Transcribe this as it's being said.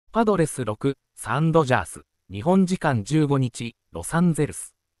パドレス6-3ドジャース、日本時間15日、ロサンゼル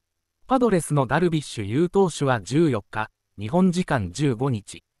ス。パドレスのダルビッシュ有投手は14日、日本時間15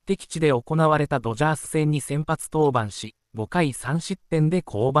日、敵地で行われたドジャース戦に先発登板し、5回3失点で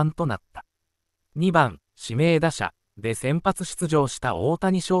降板となった。2番、指名打者で先発出場した大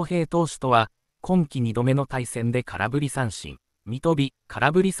谷翔平投手とは、今季2度目の対戦で空振り三振、見飛び、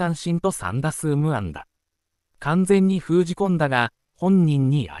空振り三振と3打数無安打。完全に封じ込んだが、本人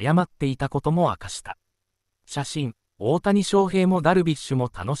に謝っていたことも明かした。写真、大谷翔平もダルビッシュも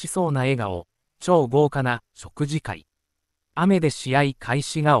楽しそうな笑顔、超豪華な食事会。雨で試合開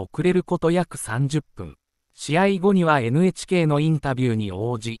始が遅れること約30分。試合後には NHK のインタビューに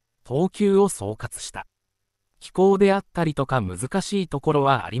応じ、投球を総括した。気候であったりとか難しいところ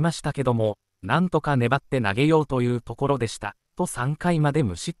はありましたけども、なんとか粘って投げようというところでした、と3回まで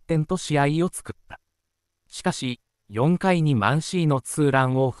無失点と試合を作った。しかし、4回にマンシーのツーラ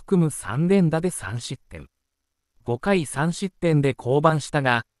ンを含む3連打で3失点。5回3失点で降板した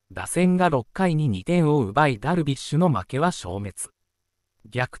が、打線が6回に2点を奪いダルビッシュの負けは消滅。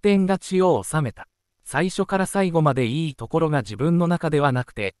逆転勝ちを収めた。最初から最後までいいところが自分の中ではな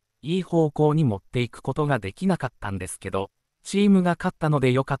くて、いい方向に持っていくことができなかったんですけど、チームが勝ったの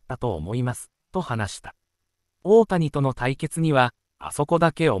で良かったと思います、と話した。大谷との対決には、あそこ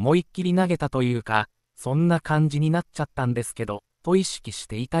だけ思いっきり投げたというか、そんな感じになっちゃったんですけど、と意識し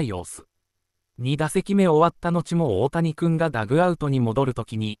ていた様子。2打席目終わった後も大谷くんがダグアウトに戻ると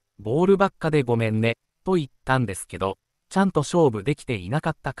きに、ボールばっかでごめんね、と言ったんですけど、ちゃんと勝負できていな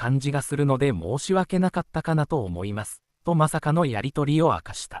かった感じがするので申し訳なかったかなと思います、とまさかのやりとりを明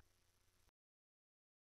かした。